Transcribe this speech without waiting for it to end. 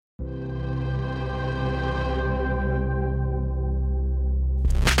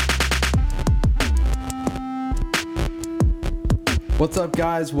What's up,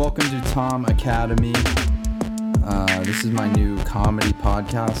 guys? Welcome to Tom Academy. This is my new comedy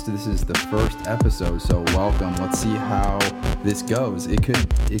podcast. This is the first episode, so welcome. Let's see how this goes. It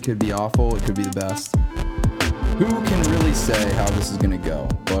could be awful. It could be the best. Who can really say how this is gonna go?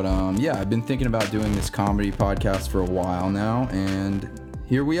 But yeah, I've been thinking about doing this comedy podcast for a while now, and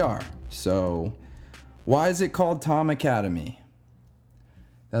here we are. So, why is it called Tom Academy?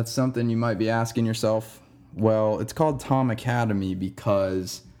 That's something you might be asking yourself. Well, it's called Tom Academy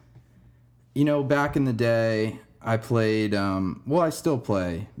because, back in the day, I played, I still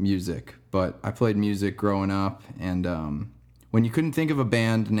play music, but I played music growing up, and when you couldn't think of a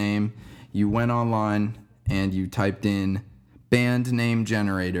band name, you went online and you typed in band name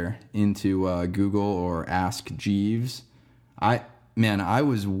generator into Google or Ask Jeeves. I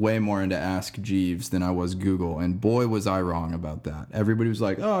was way more into Ask Jeeves than I was Google, and boy was I wrong about that. Everybody was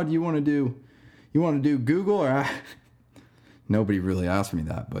like, "Oh, do you want to do Google or?" Nobody really asked me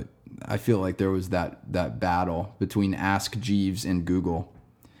that, but I feel like there was that battle between Ask Jeeves and Google,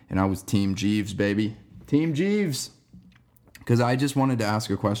 and I was Team Jeeves, baby. Team Jeeves. Because I just wanted to ask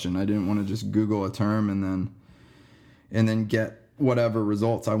a question. I didn't want to just Google a term and then get whatever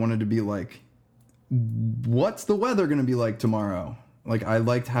results. I wanted to be like, what's the weather going to be like tomorrow? Like, I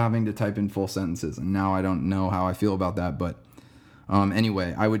liked having to type in full sentences, and now I don't know how I feel about that. But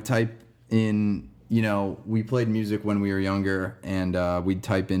anyway, I would type in, we played music when we were younger, and we'd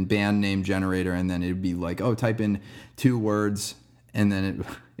type in band name generator, and then it'd be like, oh, type in 2 words, and then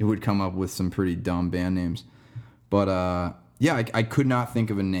it would come up with some pretty dumb band names. But yeah, I could not think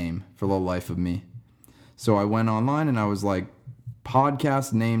of a name for the life of me. So I went online and I was like,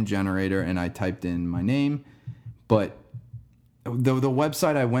 podcast name generator, and I typed in my name. But the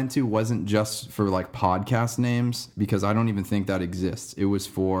website I went to wasn't just for like podcast names, because I don't even think that exists. It was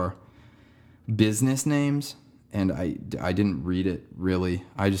for business names, and I didn't read it really.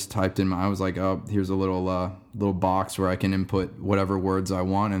 I just typed in I was like, oh, here's a little box where I can input whatever words I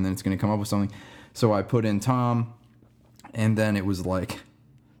want, and then it's going to come up with something. So I put in Tom, and then it was like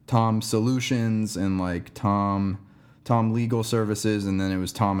Tom Solutions and like Tom Legal Services, and then it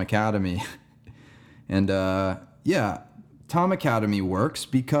was Tom Academy. And yeah, Tom Academy works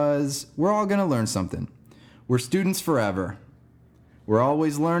because we're all going to learn something. We're students forever. We're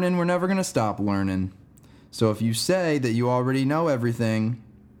always learning. We're never going to stop learning. So if you say that you already know everything,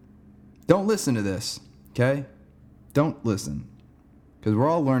 don't listen to this, okay? Don't listen. Because we're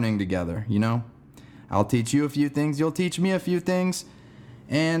all learning together, I'll teach you a few things, you'll teach me a few things,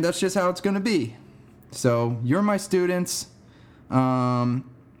 and that's just how it's going to be. So you're my students, and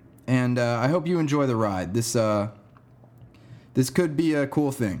I hope you enjoy the ride. This could be a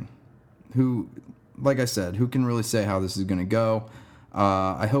cool thing. Like I said, who can really say how this is going to go?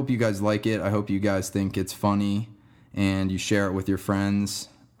 I hope you guys like it. I hope you guys think it's funny, and you share it with your friends.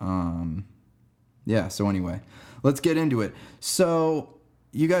 Yeah, so anyway, let's get into it. So,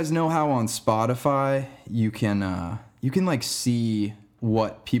 you guys know how on Spotify you can like see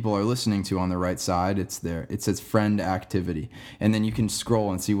what people are listening to on the right side. It's there. It says friend activity, and then you can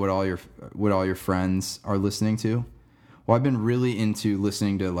scroll and see what all your friends are listening to. Well, I've been really into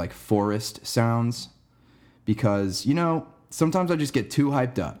listening to like forest sounds, because sometimes I just get too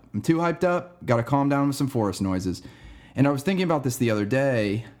hyped up. I'm too hyped up. Got to calm down with some forest noises. And I was thinking about this the other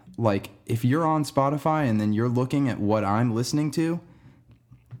day. Like, if you're on Spotify and then you're looking at what I'm listening to,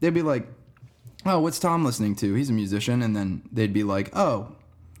 they'd be like, oh, what's Tom listening to? He's a musician. And then they'd be like, oh,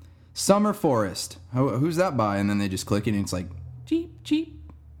 Summer Forest. Who's that by? And then they just click it, and it's like, cheep, cheep,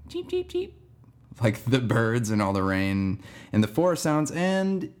 cheep, cheep, cheep. Like the birds and all the rain and the forest sounds.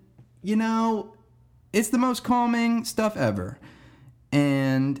 And, it's the most calming stuff ever.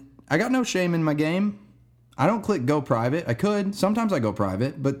 And I got no shame in my game. I don't click go private. I could. Sometimes I go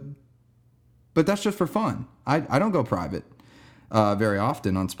private, but that's just for fun. I don't go private very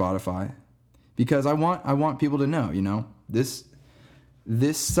often on Spotify, because I want people to know, this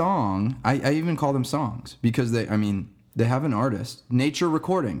song, I even call them songs, because they have an artist, Nature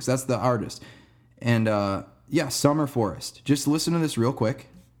Recordings, that's the artist. And yeah, Summer Forest. Just listen to this real quick.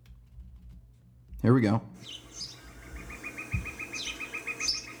 Here we go.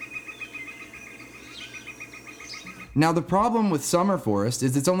 Now, the problem with Summer Forest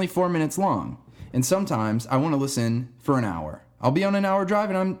is it's only 4 minutes long, and sometimes I want to listen for an hour. I'll be on an hour drive,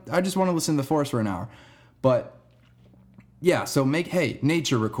 and I just want to listen to the forest for an hour. But yeah, so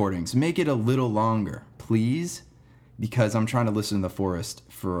Nature Recordings, make it a little longer, please, because I'm trying to listen to the forest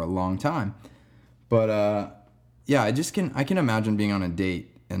for a long time. But yeah, I can imagine being on a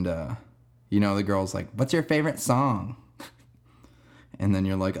date, and the girl's like, what's your favorite song? And then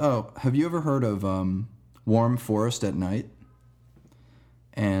you're like, oh, have you ever heard of Warm Forest at Night?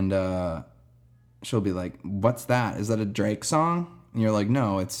 And she'll be like, "What's that? Is that a Drake song?" And you're like,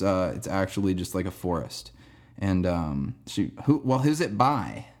 "No, it's actually just like a forest." And who's it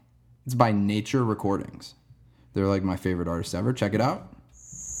by? It's by Nature Recordings. They're like my favorite artist ever. Check it out.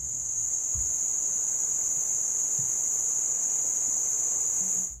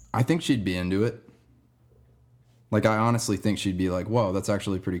 I think she'd be into it. Like, I honestly think she'd be like, "Whoa, that's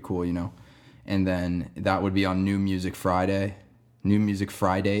actually pretty cool," you know? And then that would be on New Music Friday. New Music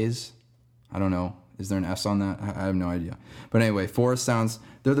Fridays. I don't know. Is there an S on that? I have no idea. But anyway, Forest Sounds,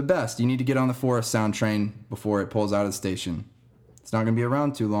 they're the best. You need to get on the Forest Sound train before it pulls out of the station. It's not going to be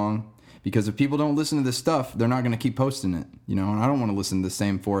around too long. Because if people don't listen to this stuff, they're not going to keep posting it. You know, and I don't want to listen to the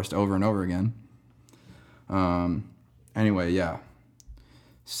same Forest over and over again. Anyway, yeah.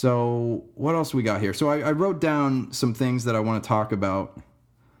 So what else we got here? So I wrote down some things that I want to talk about.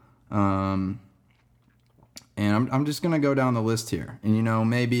 And I'm just going to go down the list here. And, you know,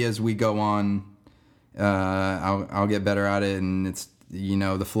 maybe as we go on, I'll get better at it, and it's, you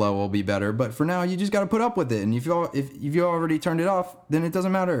know, the flow will be better. But for now, you just got to put up with it. And if you already turned it off, then it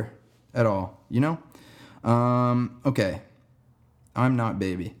doesn't matter at all, you know? Okay. I'm not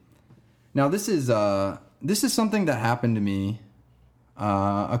baby. Now, this is something that happened to me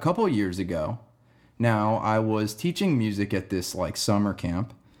a couple years ago. Now, I was teaching music at this, like, summer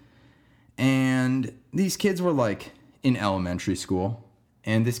camp. And these kids were, like, in elementary school.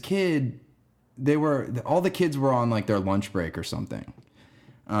 And this kid, all the kids were on, like, their lunch break or something.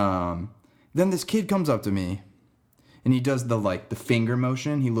 Then this kid comes up to me, and he does the finger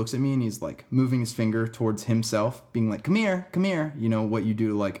motion. He looks at me, and he's, like, moving his finger towards himself, being like, come here. You know, what you do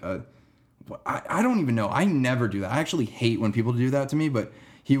to, like, I don't even know. I never do that. I actually hate when people do that to me, but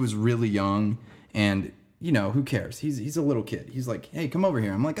he was really young, and, you know, who cares? He's a little kid. He's like, hey, come over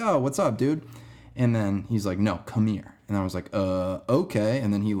here. I'm like, oh, what's up, dude? And then he's like, no, come here. And I was like, okay.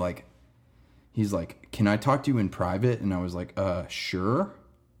 And then he's like, can I talk to you in private? And I was like, sure.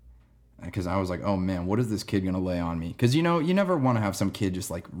 Because I was like, oh man, what is this kid gonna lay on me? Because, you know, you never want to have some kid just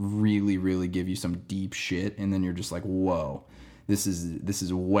like really, really give you some deep shit, and then you're just like, whoa, this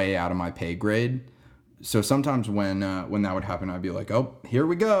is way out of my pay grade. So sometimes when that would happen, I'd be like, oh, here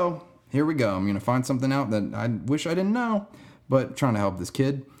we go. I'm gonna find something out that I wish I didn't know, but trying to help this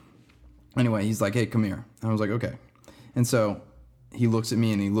kid. Anyway, he's like, hey, come here. I was like, okay. And so he looks at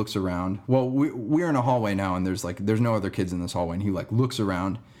me and he looks around. Well, we're in a hallway now, and there's no other kids in this hallway. And he like looks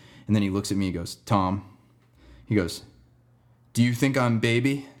around, and then he looks at me and goes, Tom, he goes, do you think I'm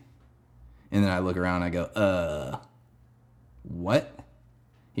baby? And then I look around and I go, what?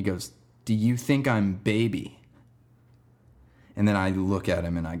 He goes, do you think I'm baby? And then I look at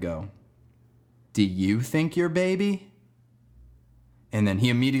him and I go, do you think you're baby? And then he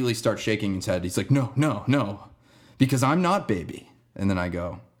immediately starts shaking his head. He's like, no, because I'm not baby. And then I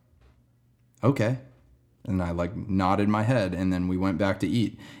go, okay. And I like nodded my head, and then we went back to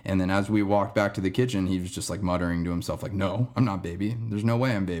eat. And then as we walked back to the kitchen, he was just like muttering to himself like, no, I'm not baby. There's no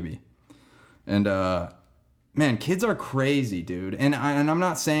way I'm baby. And man, kids are crazy, dude. And I'm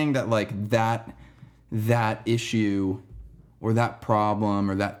not saying that like that issue or that problem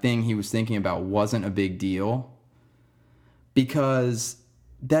or that thing he was thinking about wasn't a big deal. Because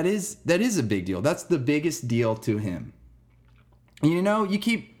that is a big deal. That's the biggest deal to him. You know, you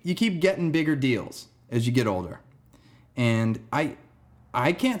keep getting bigger deals as you get older. And I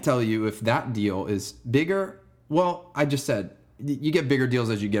can't tell you if that deal is bigger. Well, I just said you get bigger deals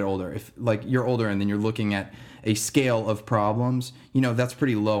as you get older. If like you're older and then you're looking at a scale of problems, you know, that's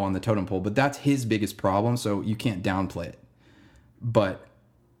pretty low on the totem pole, but that's his biggest problem, so you can't downplay it. But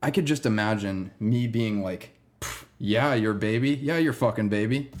I could just imagine me being like, yeah, you're baby. Yeah, you're fucking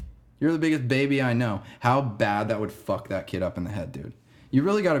baby. You're the biggest baby I know. How bad that would fuck that kid up in the head, dude. You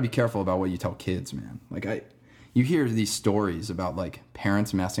really got to be careful about what you tell kids, man. Like you hear these stories about like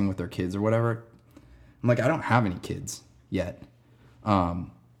parents messing with their kids or whatever. I'm like, I don't have any kids yet.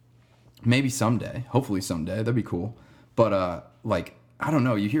 Maybe someday. Hopefully someday. That'd be cool. But like, I don't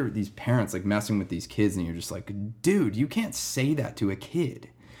know. You hear these parents like messing with these kids, and you're just like, dude, you can't say that to a kid.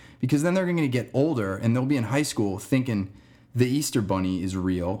 Because then they're going to get older and they'll be in high school thinking the Easter Bunny is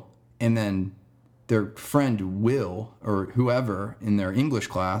real. And then their friend Will, or whoever in their English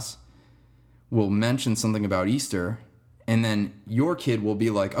class, will mention something about Easter. And then your kid will be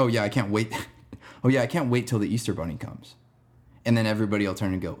like, oh yeah, I can't wait. Oh yeah, I can't wait till the Easter Bunny comes. And then everybody will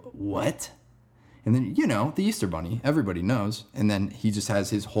turn and go, what? And then, you know, the Easter Bunny, everybody knows. And then he just has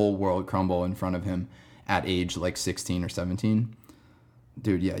his whole world crumble in front of him at age like 16 or 17.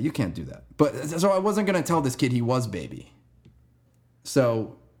 Dude, yeah, you can't do that. But so I wasn't going to tell this kid he was baby.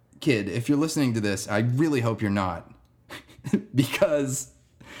 So, kid, if you're listening to this, I really hope you're not. Because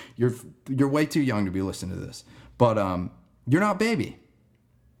You're way too young to be listening to this. But you're not baby.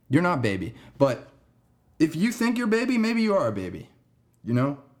 You're not baby. But if you think you're baby, maybe you are a baby. You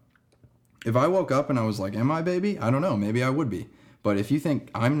know? If I woke up and I was like, am I baby? I don't know. Maybe I would be. But if you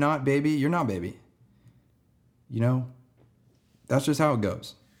think I'm not baby, you're not baby. You know? That's just how it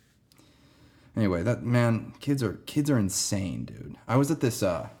goes. Anyway, kids are insane, dude. I was at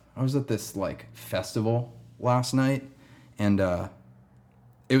this like festival last night, and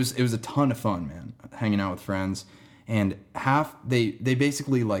it was a ton of fun, man. Hanging out with friends, and they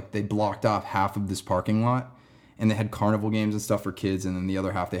basically like they blocked off half of this parking lot, and they had carnival games and stuff for kids, and then the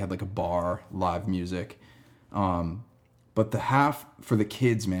other half they had like a bar, live music. But the half for the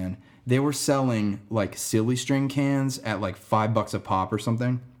kids, man, they were selling like silly string cans at like $5 a pop or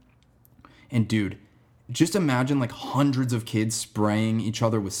something. And dude, just imagine like hundreds of kids spraying each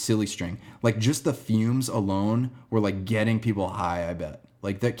other with silly string. Like just the fumes alone were like getting people high, I bet.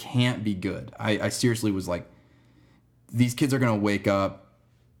 Like that can't be good. I seriously was like, these kids are going to wake up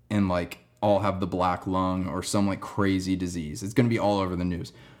and like all have the black lung or some like crazy disease. It's going to be all over the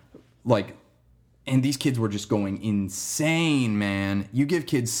news. Like, and these kids were just going insane, man. You give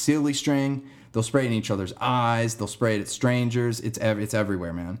kids silly string, they'll spray it in each other's eyes, they'll spray it at strangers. It's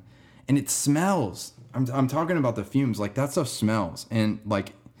everywhere, man. And it smells. I'm talking about the fumes. Like, that stuff smells. And,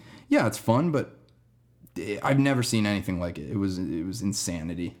 like, yeah, it's fun, but I've never seen anything like it. It was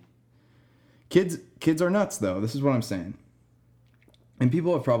insanity. Kids are nuts, though. This is what I'm saying. And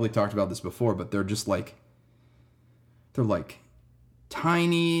people have probably talked about this before, but they're just, like,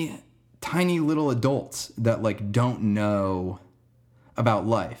 tiny little adults that, like, don't know about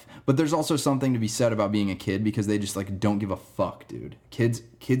life. But there's also something to be said about being a kid because they just like don't give a fuck, dude. Kids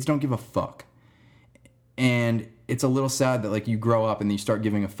don't give a fuck. And it's a little sad that like you grow up and you start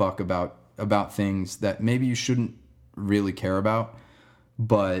giving a fuck about things that maybe you shouldn't really care about.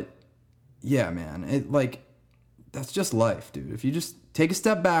 But yeah, man, it like that's just life, dude. If you just take a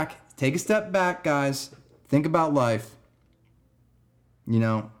step back, guys, think about life. You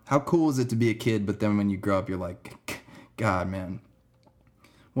know, how cool is it to be a kid, but then when you grow up you're like, God, man.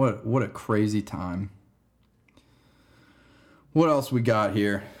 What a crazy time. What else we got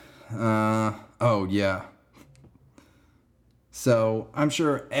here? Oh, yeah. So, I'm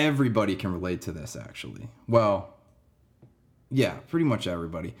sure everybody can relate to this, actually. Well, yeah, pretty much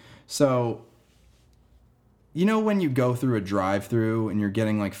everybody. So, you know when you go through a drive-thru and you're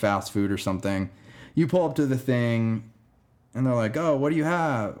getting, like, fast food or something, you pull up to the thing, and they're like, oh, what do you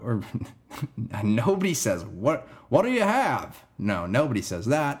have? Or nobody says, what do you have? No, nobody says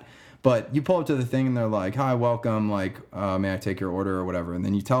that. But you pull up to the thing and they're like, hi, welcome, like, may I take your order or whatever? And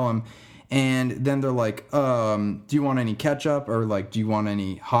then you tell them, and then they're like, do you want any ketchup? Or like, do you want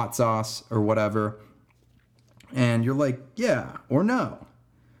any hot sauce or whatever? And you're like, yeah or no.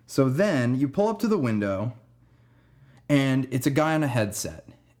 So then you pull up to the window and it's a guy on a headset.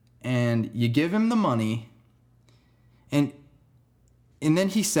 And you give him the money and then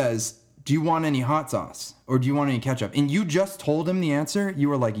he says, do you want any hot sauce? Or do you want any ketchup? And you just told him the answer. You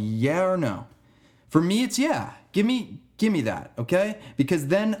were like, yeah or no. For me, it's yeah. Give me that, okay? Because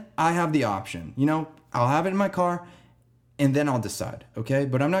then I have the option. You know, I'll have it in my car and then I'll decide, okay?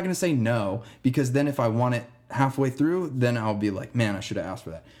 But I'm not going to say no because then if I want it halfway through, then I'll be like, man, I should have asked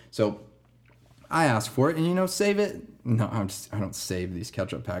for that. So I ask for it and, you know, save it. No, I don't save these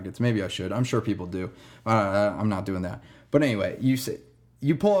ketchup packets. Maybe I should. I'm sure people do. I'm not doing that. But anyway,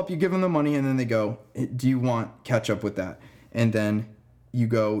 you pull up, you give them the money, and then they go, do you want ketchup with that? And then you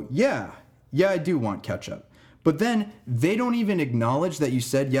go, yeah, I do want ketchup. But then they don't even acknowledge that you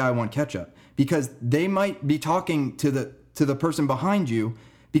said, yeah, I want ketchup. Because they might be talking to the person behind you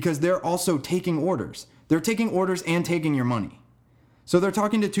because they're also taking orders. They're taking orders and taking your money. So they're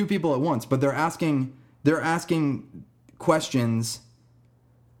talking to two people at once, but they're asking questions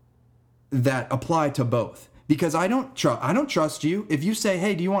that apply to both. Because I don't trust you. If you say,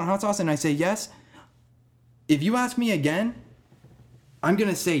 hey, do you want hot sauce? And I say yes. If you ask me again, I'm going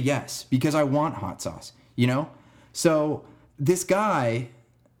to say yes because I want hot sauce, you know? So this guy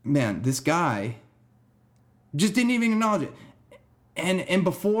just didn't even acknowledge it. And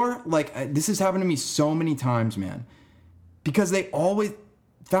before, like, this has happened to me so many times, man. Because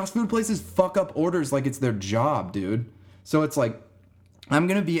fast food places fuck up orders like it's their job, dude. So it's like, I'm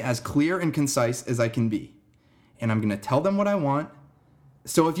going to be as clear and concise as I can be. And I'm going to tell them what I want.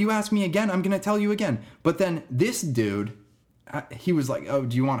 So if you ask me again, I'm going to tell you again. But then this dude, he was like, oh,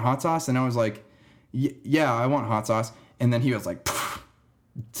 do you want hot sauce? And I was like, yeah, I want hot sauce. And then he was like,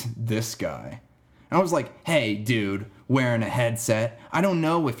 this guy. And I was like, hey, dude, wearing a headset. I don't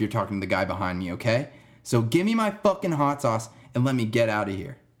know if you're talking to the guy behind me, okay? So give me my fucking hot sauce and let me get out of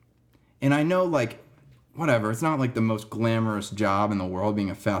here. And I know, like, whatever, it's not like the most glamorous job in the world being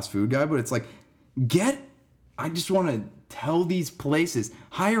a fast food guy, but it's like, I just want to tell these places,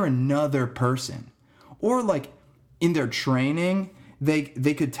 hire another person. Or like in their training, they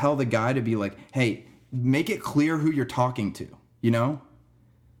could tell the guy to be like, hey, make it clear who you're talking to, you know?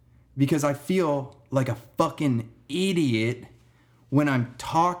 Because I feel like a fucking idiot when I'm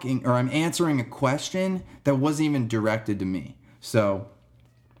talking or I'm answering a question that wasn't even directed to me. So,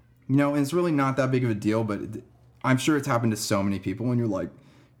 you know, it's really not that big of a deal, but I'm sure it's happened to so many people when you're like,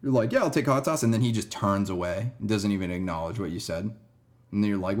 yeah, I'll take hot sauce. And then he just turns away and doesn't even acknowledge what you said. And then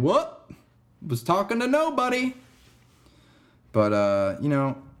you're like, what? Was talking to nobody. But, you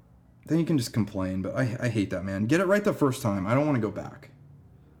know, then you can just complain. But I hate that, man. Get it right the first time. I don't want to go back.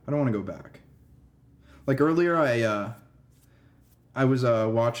 Like earlier, I was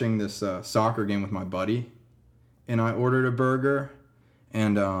watching this soccer game with my buddy. And I ordered a burger.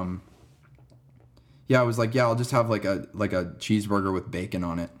 And, yeah, I was like, yeah, I'll just have like a cheeseburger with bacon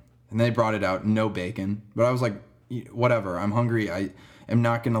on it. And they brought it out, no bacon. But I was like, whatever, I'm hungry. I am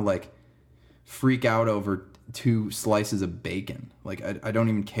not going to like freak out over 2 slices of bacon. Like, I don't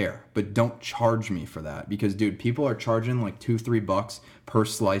even care. But don't charge me for that. Because, dude, people are charging like $2-3 per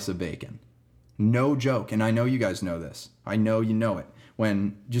slice of bacon. No joke. And I know you guys know this. I know you know it.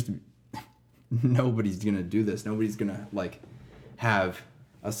 When just nobody's going to do this. Nobody's going to like have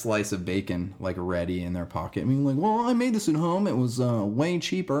a slice of bacon like ready in their pocket. I mean, like, well, I made this at home. It was way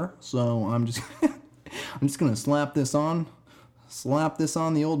cheaper, so I'm just gonna slap this on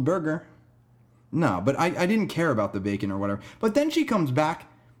the old burger. No, but I didn't care about the bacon or whatever. But then she comes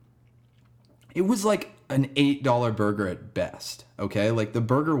back. It was like an $8 burger at best. Okay, like the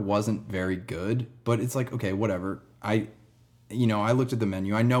burger wasn't very good, but it's like, okay, whatever. I looked at the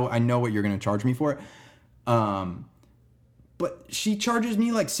menu. I know what you're gonna charge me for it. But she charges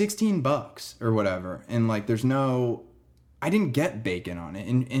me like $16 or whatever. And like, I didn't get bacon on it.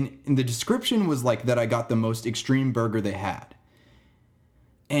 And the description was like that I got the most extreme burger they had.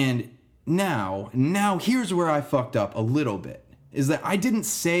 And now here's where I fucked up a little bit. Is that I didn't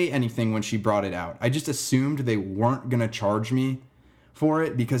say anything when she brought it out. I just assumed they weren't going to charge me for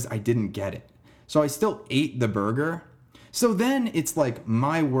it because I didn't get it. So I still ate the burger. So then it's like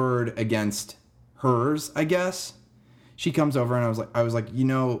my word against hers, I guess. She comes over and I was like, you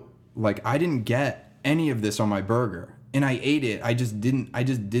know, like I didn't get any of this on my burger and I ate it. I just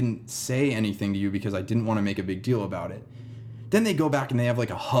didn't say anything to you because I didn't want to make a big deal about it. Then they go back and they have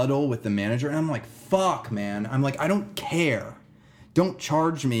like a huddle with the manager and I'm like, fuck, man. I'm like, I don't care. Don't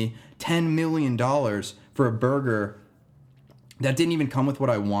charge me $10 million for a burger that didn't even come with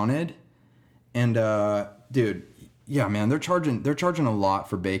what I wanted. And dude, yeah, man, they're charging a lot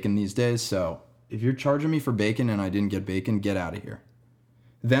for bacon these days, so if you're charging me for bacon and I didn't get bacon, get out of here.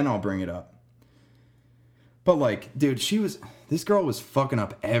 Then I'll bring it up. But like, dude, this girl was fucking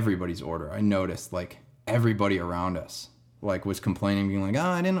up everybody's order. I noticed like everybody around us like was complaining, being like,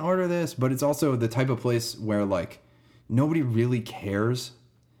 I didn't order this. But it's also the type of place where like nobody really cares.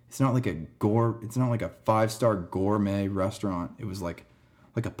 It's not like a 5-star gourmet restaurant. It was like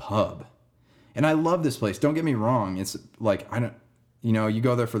a pub. And I love this place. Don't get me wrong. It's like, you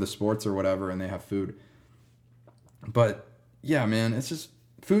go there for the sports or whatever and they have food. But yeah, man, it's just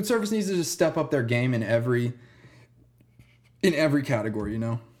food service needs to just step up their game in every category, you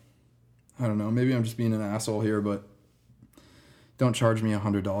know? I don't know. Maybe I'm just being an asshole here, but don't charge me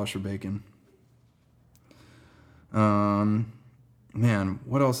 $100 for bacon. Man,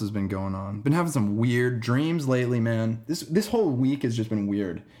 what else has been going on? Been having some weird dreams lately, man. This whole week has just been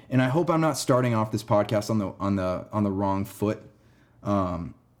weird. And I hope I'm not starting off this podcast on the wrong foot.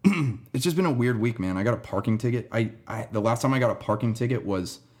 It's just been a weird week, man. I got a parking ticket. The last time I got a parking ticket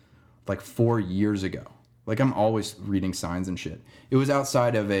was like 4 years ago. Like I'm always reading signs and shit. It was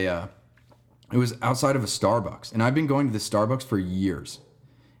outside of a Starbucks, and I've been going to the Starbucks for years,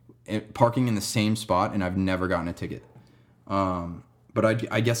 parking in the same spot, and I've never gotten a ticket. But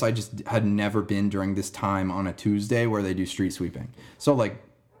I guess I just had never been during this time on a Tuesday where they do street sweeping. So like,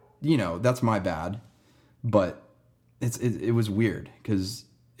 that's my bad, but it was weird because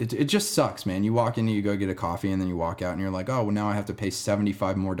it just sucks, man. You walk in, you go get a coffee, and then you walk out and you're like, oh, well, now I have to pay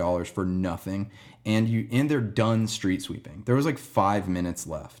 $75 more for nothing. And they're done street sweeping. There was like 5 minutes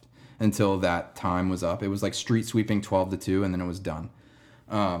left until that time was up. It was like street sweeping 12 to 2 and then it was done.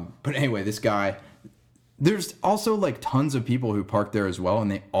 But anyway, this guy, there's also like tons of people who parked there as well, and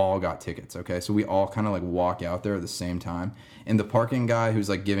they all got tickets. Okay. So we all kind of like walk out there at the same time, and the parking guy who's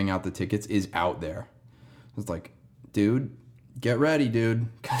like giving out the tickets is out there. It's like, dude, get ready, dude.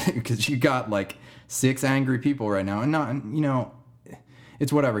 Cause you got like 6 angry people right now. And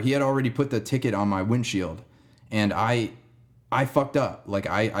It's whatever. He had already put the ticket on my windshield, and I fucked up. Like,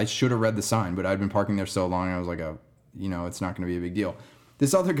 I should have read the sign, but I'd been parking there so long, I was like, it's not going to be a big deal.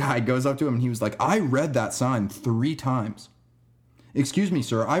 This other guy goes up to him, and he was like, I read that sign 3 times. Excuse me,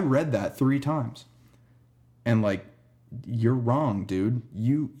 sir, I read that 3 times. And, like, you're wrong, dude.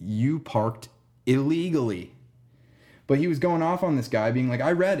 You parked illegally. But he was going off on this guy, being like,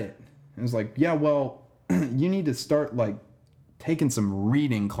 I read it. And it was like, yeah, well, you need to start, like, taking some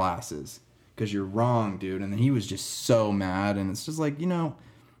reading classes, because you're wrong, dude. And then he was just so mad, and it's just like,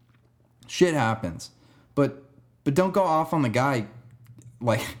 shit happens. But don't go off on the guy,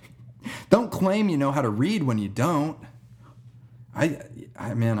 like, don't claim you know how to read when you don't. I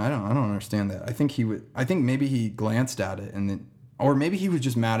don't understand that. I think maybe he glanced at it, and then, or maybe he was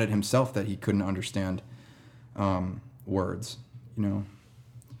just mad at himself that he couldn't understand words, who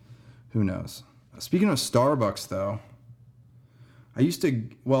knows. Speaking of Starbucks, though, I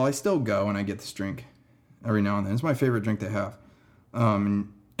still go and I get this drink every now and then. It's my favorite drink they have.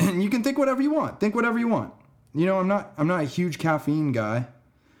 And you can think whatever you want. I'm not a huge caffeine guy,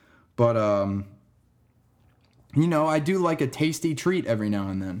 but I do like a tasty treat every now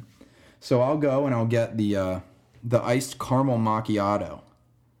and then. So I'll go and I'll get the iced caramel macchiato.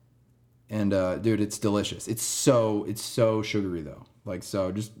 And dude, it's delicious. It's so sugary though. Like,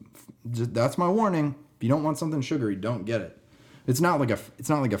 so just that's my warning. If you don't want something sugary, don't get it. It's not like a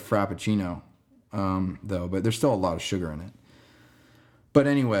frappuccino though, but there's still a lot of sugar in it. But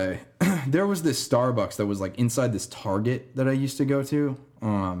anyway, there was this Starbucks that was like inside this Target that I used to go to.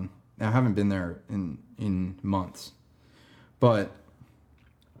 I haven't been there in months, but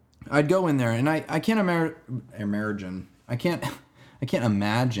I'd go in there, and I can't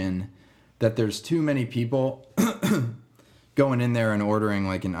imagine that there's too many people going in there and ordering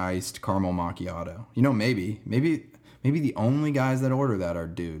like an iced caramel macchiato. Maybe the only guys that order that are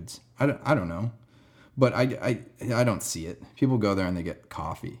dudes. I don't know, but I don't see it. People go there and they get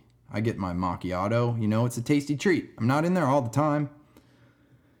coffee. I get my macchiato. It's a tasty treat. I'm not in there all the time.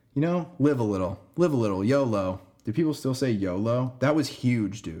 Live a little, YOLO. Do people still say YOLO? That was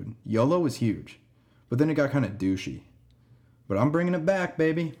huge, dude. YOLO was huge. But then it got kind of douchey. But I'm bringing it back,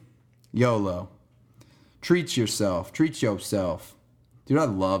 baby. YOLO. Treat yourself. Dude, I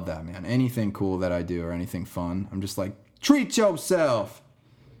love that, man. Anything cool that I do or anything fun, I'm just like, treat yourself.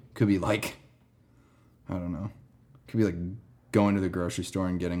 Could be like, I don't know. Could be like going to the grocery store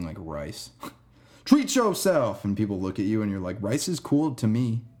and getting like rice. Treat yourself. And people look at you and you're like, rice is cool to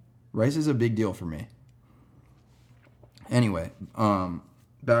me. Rice is a big deal for me. Anyway,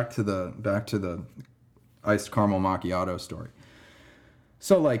 back to the iced caramel macchiato story.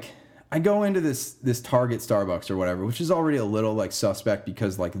 So like, I go into this Target Starbucks or whatever, which is already a little like suspect,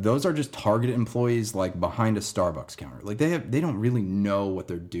 because like those are just Target employees like behind a Starbucks counter. Like they don't really know what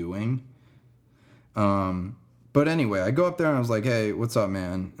they're doing. But anyway, I go up there and I was like, hey, what's up,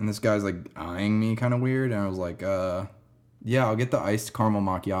 man? And this guy's like eyeing me kind of weird. And I was like, yeah, I'll get the iced caramel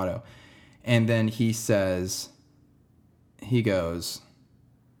macchiato. And then he goes,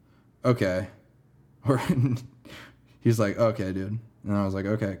 okay. Or he's like, okay, dude. And I was like,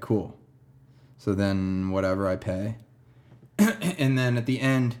 okay, cool. So then whatever, I pay. And then at the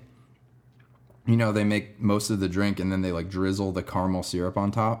end, they make most of the drink and then they like drizzle the caramel syrup on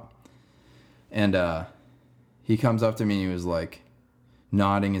top. And he comes up to me and he was like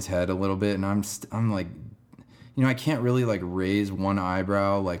nodding his head a little bit. And I'm like, I can't really like raise one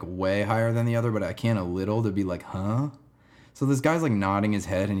eyebrow like way higher than the other, but I can a little, to be like, huh? So this guy's like nodding his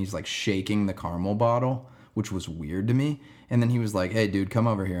head and he's like shaking the caramel bottle, which was weird to me. And then he was like, hey, dude, come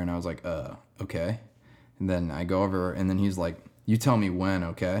over here. And I was like, okay. And then I go over and then he's like, you tell me when,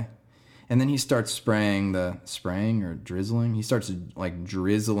 okay? And then he starts drizzling. He starts like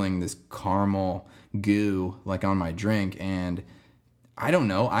drizzling this caramel goo like on my drink. And I don't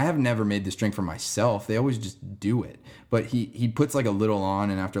know. I have never made this drink for myself. They always just do it. But he puts like a little on,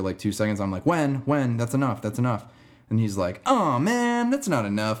 and after like 2 seconds, I'm like, when? That's enough. And he's like, oh, man, that's not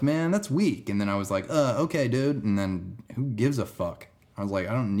enough, man. That's weak. And then I was like, okay, dude. And then who gives a fuck? I was like,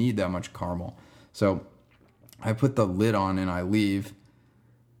 I don't need that much caramel. So I put the lid on and I leave.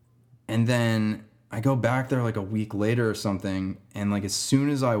 And then I go back there like a week later or something. And like as soon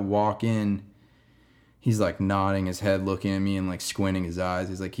as I walk in, he's like nodding his head, looking at me and like squinting his eyes.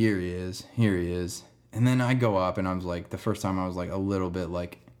 He's like, here he is. And then I go up and I was like, the first time I was like a little bit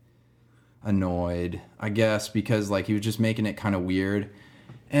like annoyed, I guess, because like he was just making it kind of weird.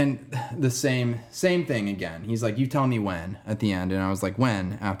 And the same thing again. He's like, you tell me when at the end. And I was like,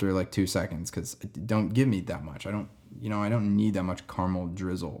 when? After like 2 seconds, because don't give me that much. I don't need that much caramel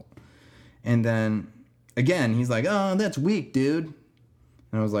drizzle. And then again, he's like, oh, that's weak, dude.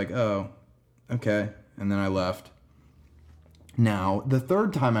 And I was like, oh, okay. And then I left. Now, the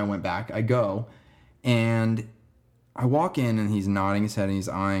third time I went back, I go and I walk in and he's nodding his head and he's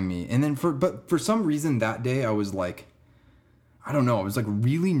eyeing me. And then for some reason that day I was like, I don't know, I was like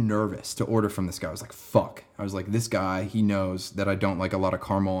really nervous to order from this guy. I was like, fuck. I was like, this guy, he knows that I don't like a lot of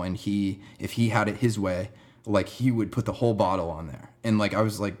caramel, and if he had it his way, like he would put the whole bottle on there. And like I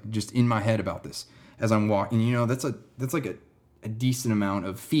was like just in my head about this as I'm walking. You know, that's like a decent amount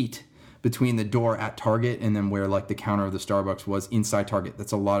of feet between the door at Target and then where like the counter of the Starbucks was inside Target.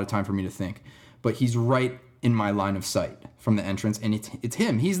 That's a lot of time for me to think. But he's right in my line of sight from the entrance, and it's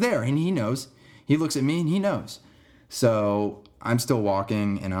him. He's there and he knows. He looks at me and he knows. So I'm still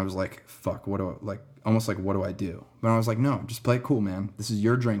walking, and I was like, fuck, what do I do? But I was like, no, just play it cool, man. This is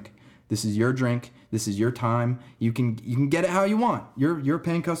your drink. This is your drink. This is your time. You can get it how you want. You're a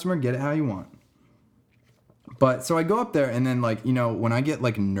paying customer, get it how you want. But so I go up there, and then like, you know, when I get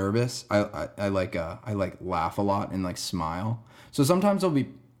like nervous, I like laugh a lot and like smile. So sometimes let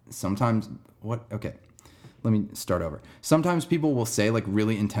me start over. Sometimes people will say like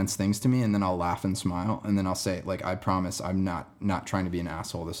really intense things to me, and then I'll laugh and smile, and then I'll say like, I promise I'm not trying to be an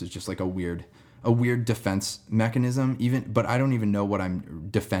asshole. This is just like a weird defense mechanism, but I don't even know what I'm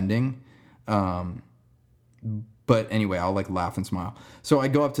defending. But anyway, I'll like laugh and smile. So I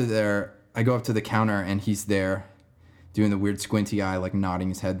go up to the counter, and he's there doing the weird squinty eye, like nodding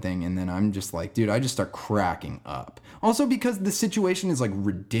his head thing. And then I'm just like, dude, I just start cracking up. Also because the situation is like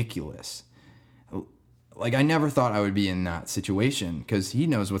ridiculous. Like, I never thought I would be in that situation because he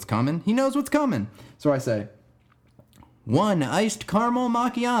knows what's coming. He knows what's coming. So I say, 1 iced caramel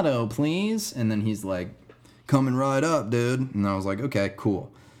macchiato, please. And then he's like, coming right up, dude. And I was like, okay,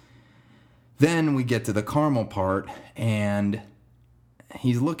 cool. Then we get to the caramel part, and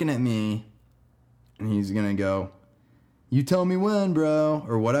he's looking at me, and he's going to go, you tell me when, bro,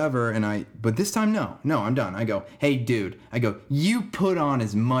 or whatever. But this time, no, I'm done. I go, hey, dude. I go, you put on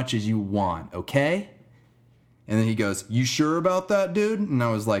as much as you want, okay? And then he goes, you sure about that, dude? And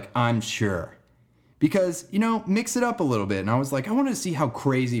I was like, I'm sure. Because, you know, mix it up a little bit. And I was like, I wanted to see how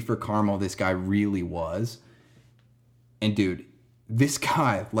crazy for caramel this guy really was. And dude, this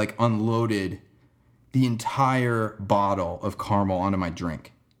guy like unloaded the entire bottle of caramel onto my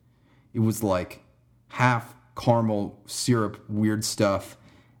drink. It was like half caramel syrup, weird stuff,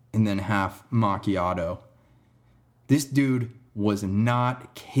 and then half macchiato. This dude was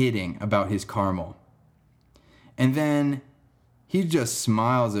not kidding about his caramel. And then he just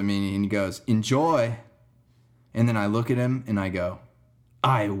smiles at me and he goes, enjoy. And then I look at him and I go,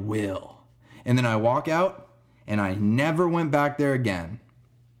 I will. And then I walk out, and I never went back there again.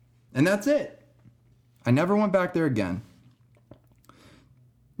 And that's it. I never went back there again.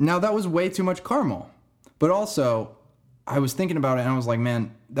 Now, that was way too much caramel. But also, I was thinking about it, and I was like,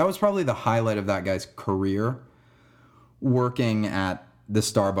 man, that was probably the highlight of that guy's career, working at the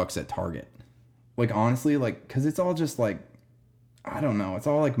Starbucks at Target. Like, honestly, like, because it's all just like, I don't know. It's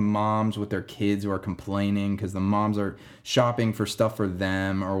all like moms with their kids who are complaining because the moms are shopping for stuff for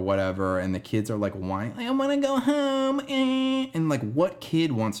them or whatever. And the kids are like, whining, I want to go home. And like, what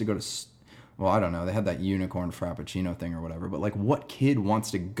kid wants to go to, well, I don't know. They had that unicorn frappuccino thing or whatever. But like, what kid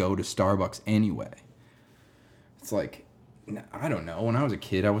wants to go to Starbucks anyway? It's like, I don't know. When I was a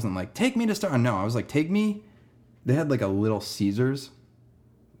kid, I wasn't like, take me to Starbucks. No, I was like, take me. They had like a Little Caesars.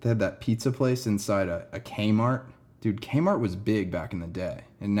 They had that pizza place inside a Kmart. Dude, Kmart was big back in the day.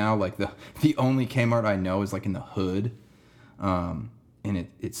 And now, like, the only Kmart I know is, like, in the hood. And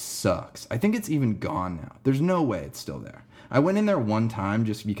it sucks. I think it's even gone now. There's no way it's still there. I went in there one time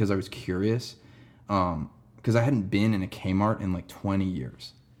just because I was curious. Because I hadn't been in a Kmart in, like, 20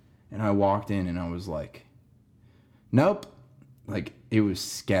 years. And I walked in and I was like, nope. Like, it was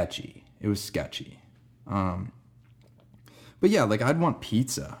sketchy. It was sketchy. But yeah, like, I'd want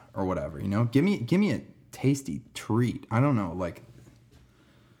pizza or whatever, you know? Give me a tasty treat. I don't know, like,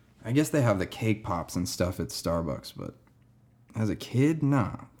 I guess they have the cake pops and stuff at Starbucks, but as a kid,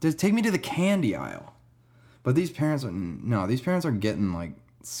 nah. Just take me to the candy aisle. But these parents are getting, like,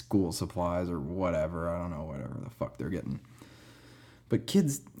 school supplies or whatever. I don't know, whatever the fuck they're getting. But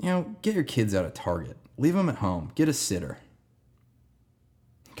kids, you know, get your kids out of Target. Leave them at home. Get a sitter.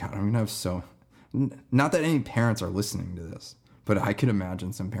 God, I'm gonna have not that any parents are listening to this, but I could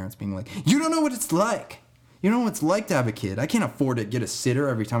imagine some parents being like, you don't know what it's like. You don't know what it's like to have a kid. I can't afford to get a sitter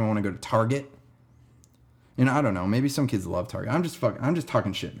every time I want to go to Target. And I don't know, maybe some kids love Target. I'm just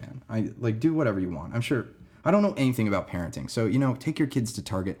talking shit, man. I like, do whatever you want. I'm sure I don't know anything about parenting. So, you know, take your kids to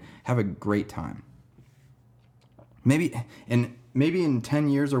Target. Have a great time. Maybe in 10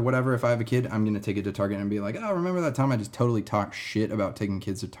 years or whatever, if I have a kid, I'm going to take it to Target and be like, oh, remember that time I just totally talked shit about taking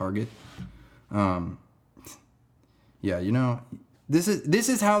kids to Target? Yeah, you know, this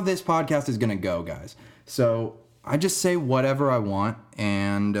is how this podcast is going to go, guys. So I just say whatever I want.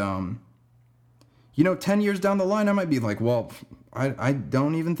 And, 10 years down the line, I might be like, well, I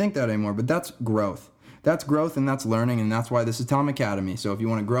don't even think that anymore. But that's growth. That's growth and that's learning. And that's why this is Tom Academy. So if you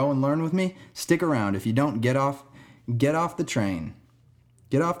want to grow and learn with me, stick around. If you don't, get off the train.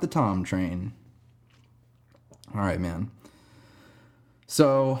 Get off the Tom train. All right, man.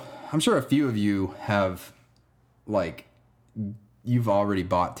 So I'm sure a few of you have, you've already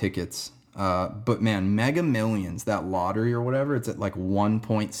bought tickets. But man, Mega Millions, that lottery or whatever, it's at like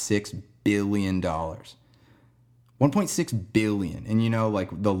 $1.6 billion. 1.6 billion. And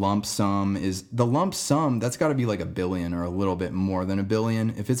the lump sum, that's got to be like $1 billion or a little bit more than $1 billion.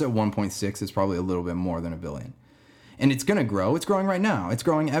 If it's at 1.6, it's probably a little bit more than $1 billion. And it's going to grow. It's growing right now. It's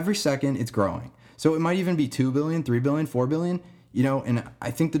growing every second. It's growing. So it might even be 2 billion, 3 billion, 4 billion, and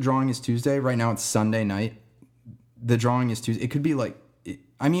I think the drawing is Tuesday. Right now it's Sunday night. The drawing is Tuesday. It could be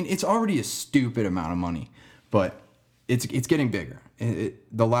it's already a stupid amount of money, but it's getting bigger.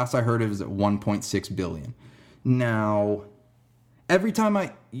 The last I heard it was at 1.6 billion. Now, every time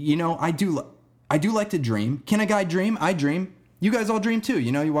I do like to dream. Can a guy dream? I dream. You guys all dream too.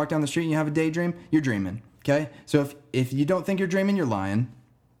 You walk down the street and you have a daydream. You're dreaming. Okay? So if you don't think you're dreaming, you're lying.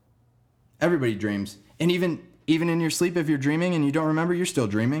 Everybody dreams. And even in your sleep, if you're dreaming and you don't remember, you're still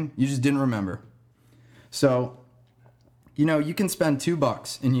dreaming. You just didn't remember. So, you can spend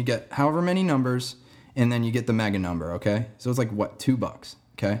 $2 and you get however many numbers, and then you get the mega number, okay? So it's like, what, $2,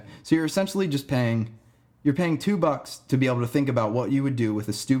 okay? So you're essentially just paying $2 to be able to think about what you would do with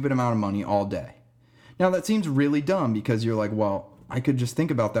a stupid amount of money all day. Now, that seems really dumb because you're like, well, I could just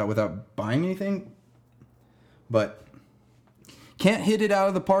think about that without buying anything. But can't hit it out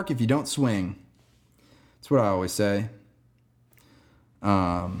of the park if you don't swing. That's what I always say.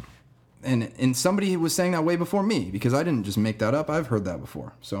 And somebody was saying that way before me, because I didn't just make that up. I've heard that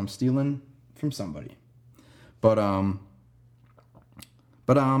before. So I'm stealing from somebody. But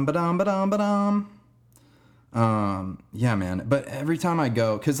yeah, man. But every time I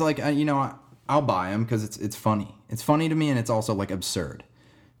go, because I'll buy them because it's funny. It's funny to me, and it's also absurd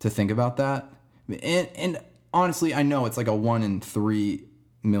to think about that. And honestly, I know it's like a 1 in 3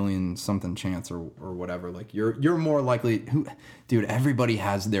 million something chance or whatever. You're more likely. Dude, everybody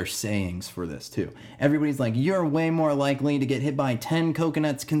has their sayings for this too. Everybody's like, you're way more likely to get hit by 10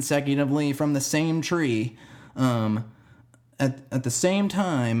 coconuts consecutively from the same tree at the same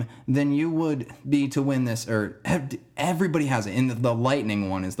time than you would be to win this. Or everybody has it. And the lightning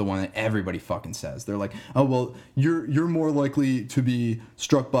one is the one that everybody fucking says. They're like, oh well, you're more likely to be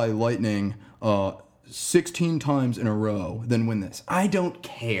struck by lightning 16 times in a row than win this. I don't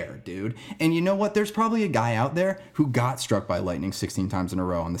care, dude. And you know what? There's probably a guy out there who got struck by lightning 16 times in a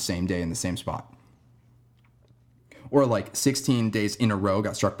row on the same day in the same spot. Or 16 days in a row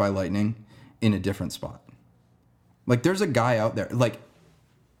got struck by lightning in a different spot. There's a guy out there.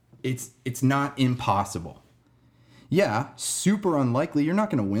 It's not impossible. Yeah, super unlikely. You're not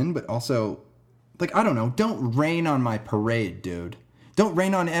going to win, but also, I don't know. Don't rain on my parade, dude. Don't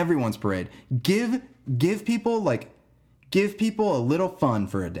rain on everyone's parade. Give people a little fun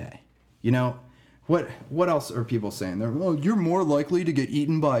for a day. What else are people saying? You're more likely to get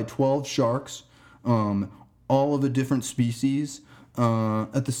eaten by 12 sharks, all of a different species,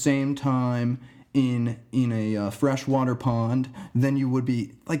 at the same time in a freshwater pond than you would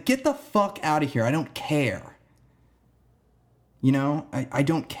be. Get the fuck out of here. I don't care. I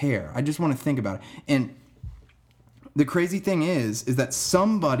don't care. I just want to think about it. And the crazy thing is that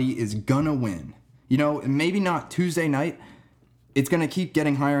somebody is gonna win. Maybe not Tuesday night. It's gonna keep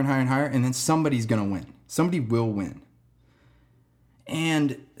getting higher and higher and higher, and then somebody's gonna win. Somebody will win.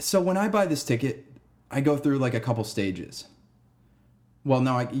 And so when I buy this ticket, I go through a couple stages. Well,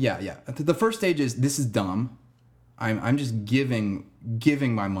 no, yeah. The first stage is, this is dumb. I'm just giving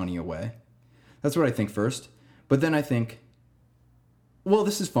my money away. That's what I think first. But then I think, well,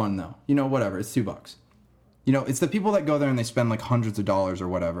 this is fun though. Whatever. It's $2. It's the people that go there and they spend hundreds of dollars or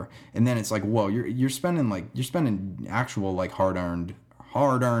whatever, and then it's whoa, you're spending actual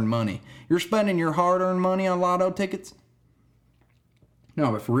hard-earned money. You're spending your hard-earned money on lotto tickets.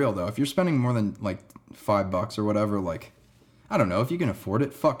 No, but for real though, if you're spending more than $5 or whatever, I don't know if you can afford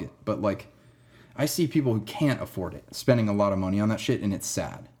it, fuck it. But I see people who can't afford it spending a lot of money on that shit, and it's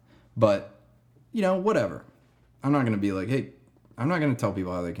sad. But whatever. I'm not gonna be hey, I'm not gonna tell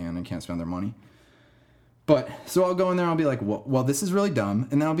people how they can and can't spend their money. But, so I'll go in there and I'll be well, this is really dumb.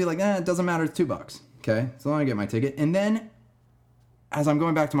 And then I'll be it doesn't matter, it's $2. Okay, so then I get my ticket. And then as I'm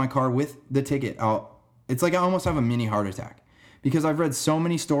going back to my car with the ticket, it's like I almost have a mini heart attack. Because I've read so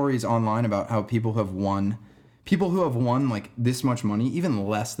many stories online about how people who have won like this much money, even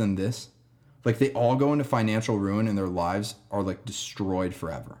less than this, like they all go into financial ruin and their lives are like destroyed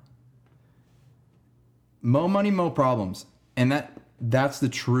forever. Mo money, mo problems. And that's the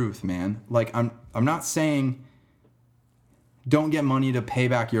truth, man. Like I'm not saying don't get money to pay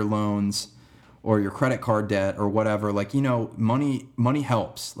back your loans or your credit card debt or whatever. Like, you know, money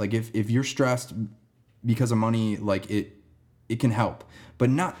helps. Like if you're stressed because of money, like it can help, but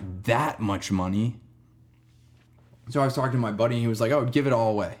not that much money. So I was talking to my buddy and he was like, oh, give it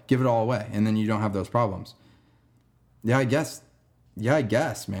all away. And then you don't have those problems. Yeah, I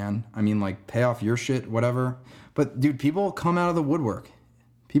guess, man. I mean, like, pay off your shit, whatever. But, dude, people come out of the woodwork.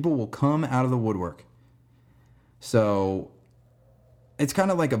 People will come out of the woodwork. So it's kind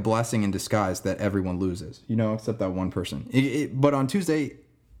of like a blessing in disguise that everyone loses, you know, except that one person. But on Tuesday,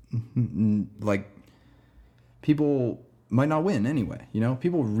 like, people might not win anyway, you know?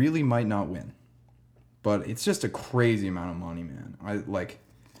 People really might not win. But it's just a crazy amount of money, man.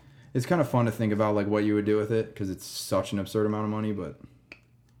 It's kind of fun to think about, like, what you would do with it, because it's such an absurd amount of money, but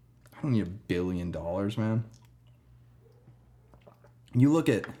I don't need $1 billion, man. You look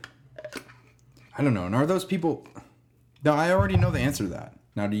at, I don't know, and are those people, now I already know the answer to that.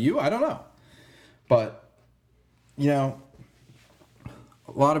 Now, do you? I don't know. But, you know,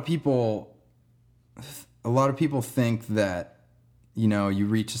 a lot of people think that, you know, you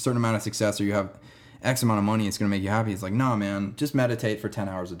reach a certain amount of success or you have X amount of money, it's going to make you happy. It's like, nah, man, just meditate for 10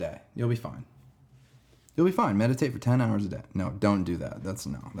 hours a day. You'll be fine. Meditate for 10 hours a day. No, don't do that. That's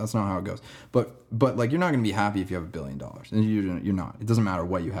not how it goes. But like, you're not going to be happy if you have $1 billion. And you're not. It doesn't matter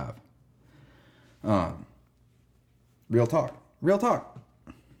what you have. Real talk.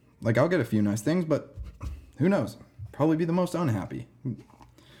 Like, I'll get a few nice things, but who knows? Probably be the most unhappy. Who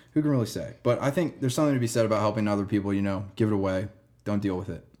can really say? But I think there's something to be said about helping other people, you know, give it away. Don't deal with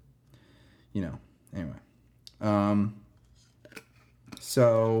it. You know. Anyway,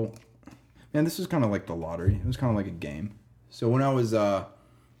 so, man, this was kind of like the lottery. It was kind of like a game. So when I was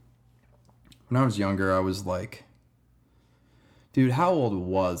younger, I was like, dude, how old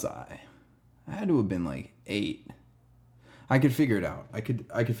was I? I had to have been like 8. I could figure it out. I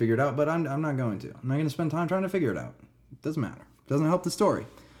could figure it out, but I'm not going to. I'm not going to spend time trying to figure it out. It doesn't matter. It doesn't help the story.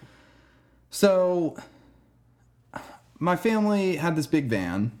 So, my family had this big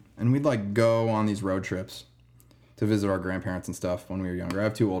van. And we'd, like, go on these road trips to visit our grandparents and stuff when we were younger. I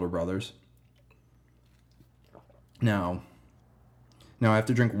have 2 older brothers. Now I have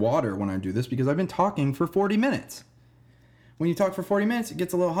to drink water when I do this because I've been talking for 40 minutes. When you talk for 40 minutes, it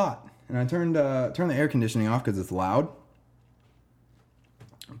gets a little hot. And I turned the air conditioning off because it's loud.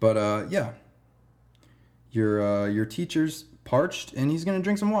 But, yeah. Your teacher's parched, and he's going to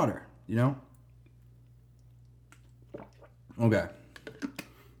drink some water, you know? Okay.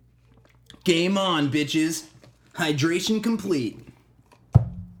 Game on, bitches. Hydration complete.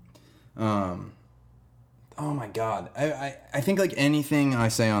 Oh my God. I think like anything I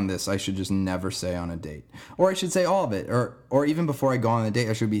say on this, I should just never say on a date. Or I should say all of it. Or even before I go on a date,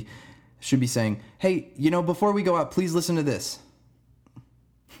 I should be saying, hey, you know, before we go out, please listen to this.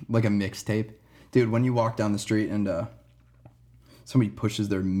 Like a mixtape. Dude, when you walk down the street and somebody pushes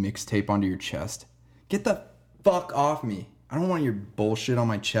their mixtape onto your chest, get the fuck off me. I don't want your bullshit on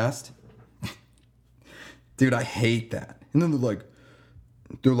my chest. Dude, I hate that. And then they're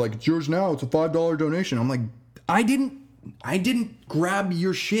like, it's yours now. It's a $5 donation. I'm like, I didn't grab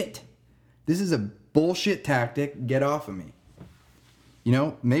your shit. This is a bullshit tactic. Get off of me. You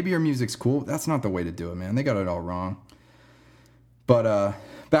know, maybe your music's cool. That's not the way to do it, man. They got it all wrong. But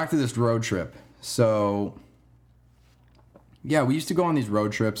back to this road trip. So, yeah, we used to go on these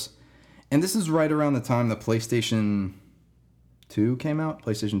road trips. And this is right around the time the PlayStation 2 came out.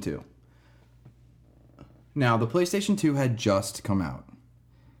 PlayStation 2. Now, the PlayStation 2 had just come out.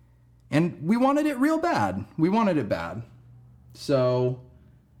 And we wanted it real bad. We wanted it bad. So,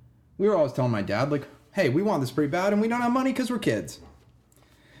 we were always telling my dad, like, hey, we want this pretty bad, and we don't have money because we're kids.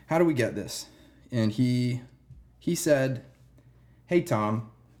 How do we get this? And he said, hey,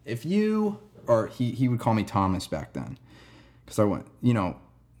 Tom, if you... Or he would call me Thomas back then. Because I went, you know,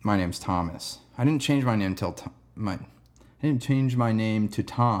 my name's Thomas. I didn't change my name I didn't change my name to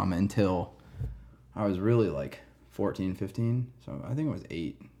Tom until... I was really like 14, 15, so I think it was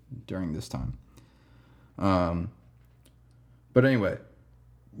 8 during this time. But anyway,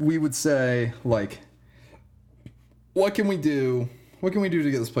 we would say, like, what can we do? What can we do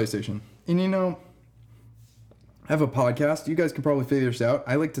to get this PlayStation? And, you know, I have a podcast. You guys can probably figure this out.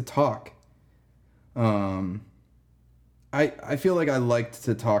 I like to talk. I feel like I liked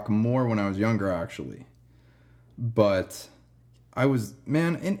to talk more when I was younger, actually. But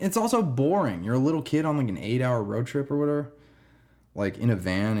man, and it's also boring. You're a little kid on like an 8-hour road trip or whatever, like in a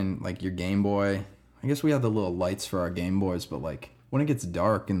van and like your Game Boy. I guess we had the little lights for our Game Boys, but like when it gets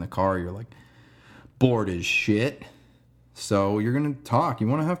dark in the car, you're like bored as shit. So you're going to talk. You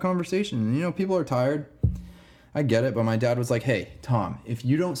want to have conversation. And, you know, people are tired. I get it. But my dad was like, hey, Tom, if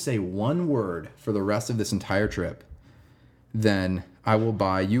you don't say one word for the rest of this entire trip, then I will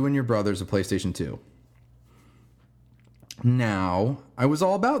buy you and your brothers a PlayStation 2. Now, I was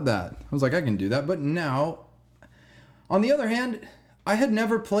all about that. I was like, I can do that. But now, on the other hand, I had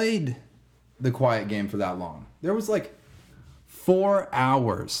never played the quiet game for that long. There was like 4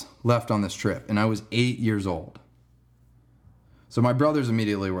 hours left on this trip, and I was 8 years old. So my brothers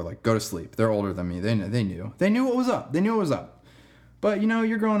immediately were like, go to sleep. They're older than me. They knew. They knew what was up. They knew what was up. But, you know,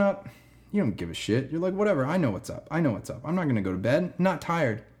 you're growing up. You don't give a shit. You're like, whatever. I know what's up. I'm not going to go to bed. Not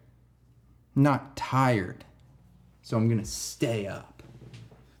tired. So I'm going to stay up.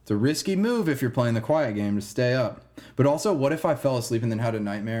 It's a risky move if you're playing the quiet game to stay up. But also, what if I fell asleep and then had a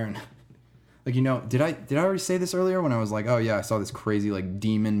nightmare? And like, you know, did I already say this earlier when I was like, oh yeah, I saw this crazy like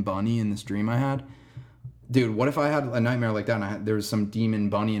demon bunny in this dream I had? Dude, what if I had a nightmare like that and there was some demon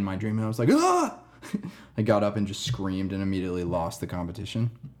bunny in my dream and I was like, ah! I got up and just screamed and immediately lost the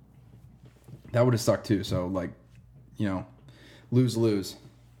competition. That would have sucked too. So like, you know, lose.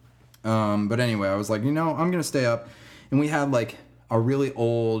 But anyway, I was like, you know, I'm going to stay up. And we had like a really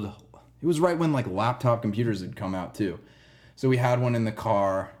old, it was right when like laptop computers had come out too. So we had one in the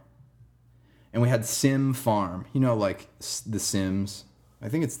car and we had Sim Farm, you know, like The Sims. I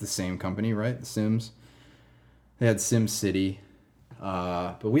think it's the same company, right? The Sims. They had Sim City,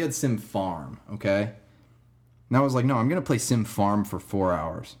 but we had Sim Farm, okay? And I was like, no, I'm going to play Sim Farm for 4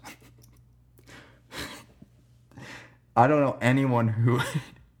 hours. I don't know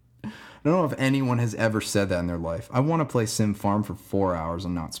if anyone has ever said that in their life. I want to play Sim Farm for 4 hours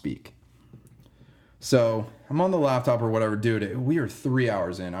and not speak. So I'm on the laptop or whatever, dude. We were 3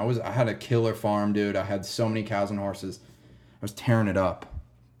 hours in. I had a killer farm, dude. I had so many cows and horses. I was tearing it up.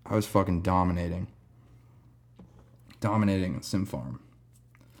 I was fucking dominating Sim Farm.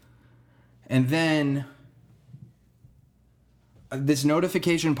 And then this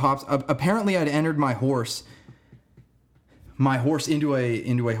notification pops up. Apparently I'd entered my horse into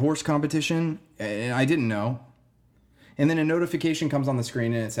a horse competition, and I didn't know. And then a notification comes on the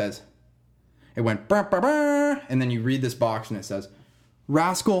screen and it went bah, bah, bah, and then you read this box and it says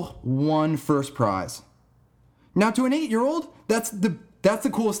Rascal won first prize. Now to an 8-year-old, that's the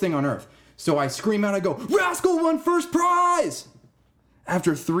coolest thing on earth. So I scream out, I go, Rascal won first prize!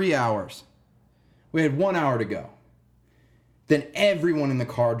 After 3 hours. We had 1 hour to go. Then everyone in the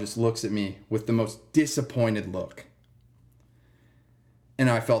car just looks at me with the most disappointed look.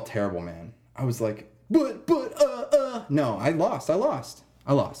 And I felt terrible, man. I was like, no, I lost.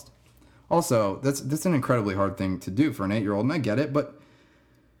 Also, that's an incredibly hard thing to do for an 8-year-old, and I get it, but,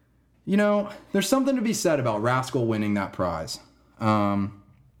 you know, there's something to be said about Rascal winning that prize.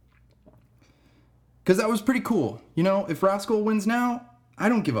 Because that was pretty cool. You know, if Rascal wins now, I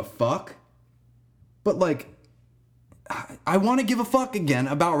don't give a fuck. But, like, I want to give a fuck again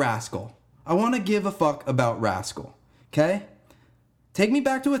about Rascal. I want to give a fuck about Rascal. Okay? Take me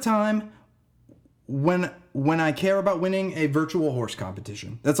back to a time when I care about winning a virtual horse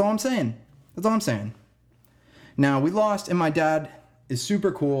competition. That's all I'm saying. Now, we lost, and my dad is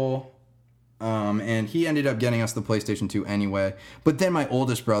super cool. And he ended up getting us the PlayStation 2 anyway. But then my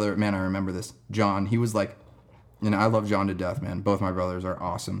oldest brother, man, I remember this, John, he was like, and I love John to death, man. Both my brothers are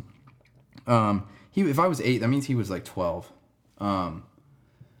awesome. If I was 8, that means he was like 12.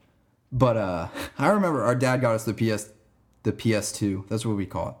 But I remember our dad got us the PS2. That's what we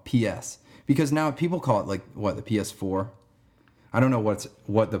call it, PS. Because now people call it like, what, the PS4? I don't know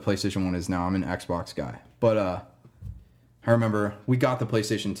what the PlayStation 1 is now. I'm an Xbox guy. But I remember we got the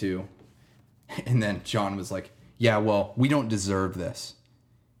PlayStation 2. And then John was like, yeah, well, we don't deserve this.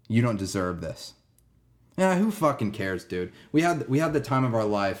 You don't deserve this. Yeah, who fucking cares, dude? We had the time of our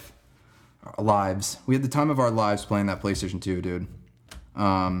lives. We had the time of our lives playing that PlayStation 2, dude.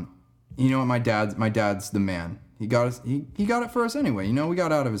 You know what? My dad's the man. He got us. He got it for us anyway. You know, we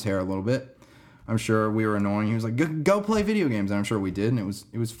got out of his hair a little bit. I'm sure we were annoying. He was like, go play video games, and I'm sure we did, and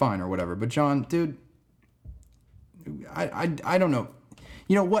it was fine or whatever. But John, dude, I don't know.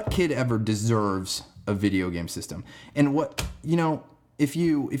 You know, what kid ever deserves a video game system? And what, you know, if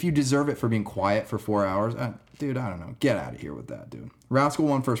you deserve it for being quiet for 4 hours, dude, I don't know. Get out of here with that, dude. Rascal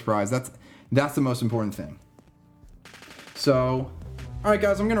won first prize. That's the most important thing. So, all right,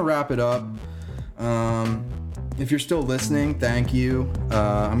 guys, I'm going to wrap it up. If you're still listening, thank you.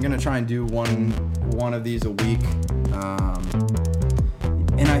 I'm gonna try and do one of these a week.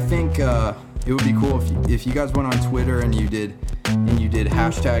 And I think it would be cool if you guys went on Twitter and you did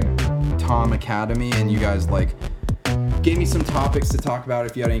hashtag Tom Academy, and you guys like gave me some topics to talk about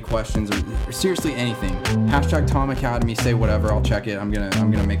if you had any questions or seriously anything. Hashtag Tom Academy, say whatever, I'll check it. I'm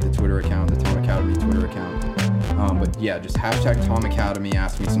gonna make the Twitter account, the Tom Academy Twitter account. But yeah, just hashtag Tom Academy,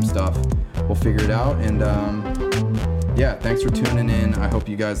 ask me some stuff. We'll figure it out. And yeah, thanks for tuning in. I hope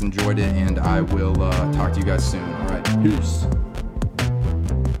you guys enjoyed it, and I will talk to you guys soon. All right, peace.